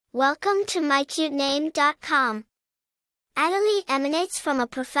Welcome to mycutename.com. Adalie emanates from a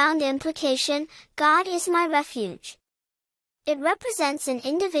profound implication: God is my refuge. It represents an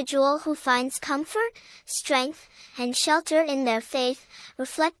individual who finds comfort, strength, and shelter in their faith,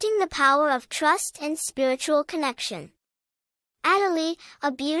 reflecting the power of trust and spiritual connection. Adalie,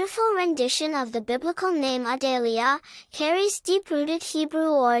 a beautiful rendition of the biblical name Adalie, carries deep-rooted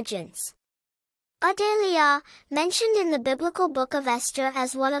Hebrew origins. Adalie, mentioned in the biblical book of Esther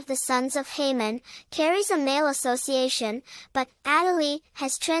as one of the sons of Haman, carries a male association, but Adalie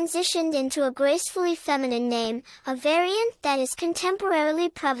has transitioned into a gracefully feminine name, a variant that is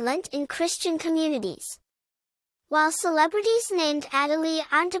contemporarily prevalent in Christian communities. While celebrities named Adalie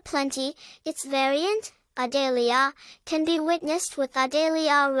aren't aplenty, its variant, Adalie, can be witnessed with Adalie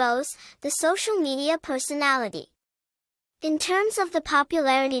Rose, the social media personality. In terms of the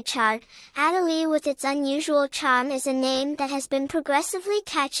popularity chart, Adalie with its unusual charm is a name that has been progressively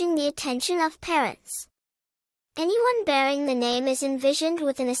catching the attention of parents. Anyone bearing the name is envisioned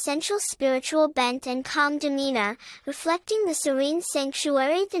with an essential spiritual bent and calm demeanor, reflecting the serene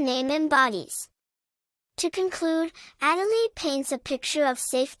sanctuary the name embodies. To conclude, Adalie paints a picture of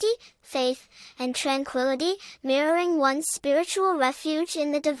safety, faith, and tranquility, mirroring one's spiritual refuge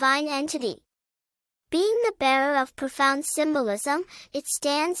in the divine entity. Being the bearer of profound symbolism, it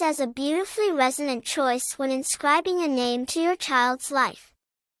stands as a beautifully resonant choice when inscribing a name to your child's life.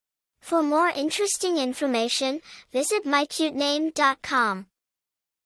 For more interesting information, visit mycutename.com.